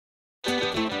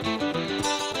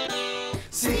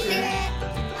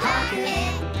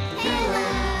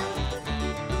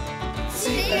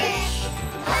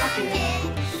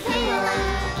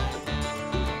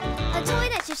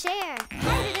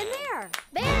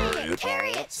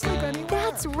Carry it.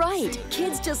 That's right.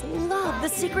 Kids just love the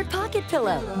Secret Pocket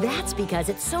Pillow. That's because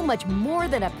it's so much more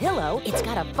than a pillow. It's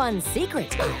got a fun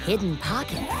secret, a hidden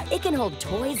pocket. It can hold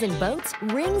toys and boats,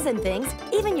 rings and things,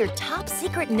 even your top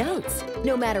secret notes.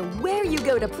 No matter where you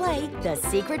go to play, the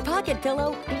Secret Pocket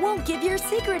Pillow won't give your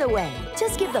secret away.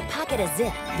 Just give the pocket a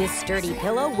zip. This sturdy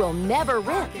pillow will never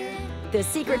rip. The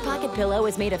Secret Pocket Pillow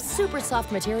is made of super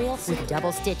soft material with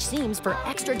double-stitch seams for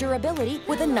extra durability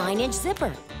with a 9-inch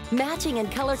zipper. Matching and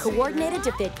color coordinated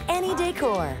to fit any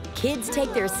decor. Kids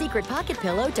take their Secret Pocket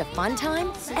Pillow to fun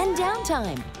time and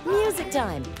downtime, music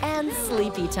time and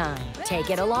sleepy time. Take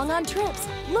it along on trips.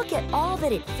 Look at all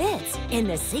that it fits in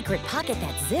the secret pocket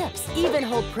that zips. Even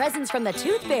hold presents from the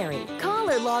Tooth Fairy. Call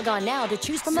or log on now to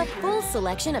choose from the full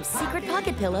selection of Secret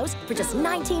Pocket Pillows for just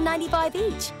 $19.95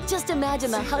 each. Just imagine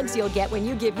the hugs you'll get when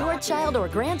you give your child or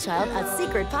grandchild a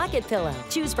Secret Pocket Pillow.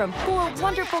 Choose from 4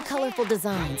 wonderful, colorful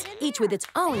designs, each with its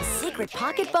own secret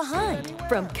pocket behind.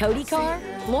 From Cody Car,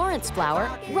 Florence Flower,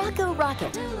 Rocco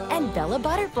Rocket, and Bella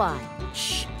Butterfly.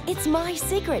 Shh, it's my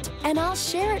secret, and I'll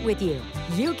share it with you.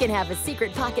 You can have a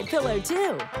Secret Pocket Pillow,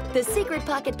 too. The Secret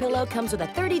Pocket Pillow comes with a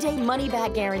 30-day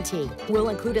money-back guarantee. We'll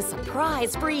include a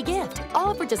surprise free gift,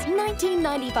 all for just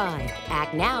 $19.95.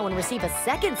 Act now and receive a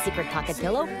second Secret Pocket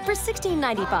Pillow for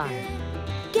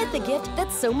 $16.95. Get the gift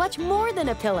that's so much more than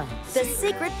a pillow, the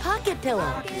Secret Pocket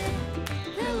Pillow.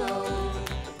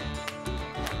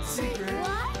 Secret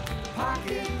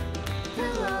Pocket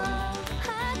Pillow.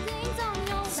 Hide things on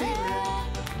your bed.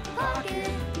 Pocket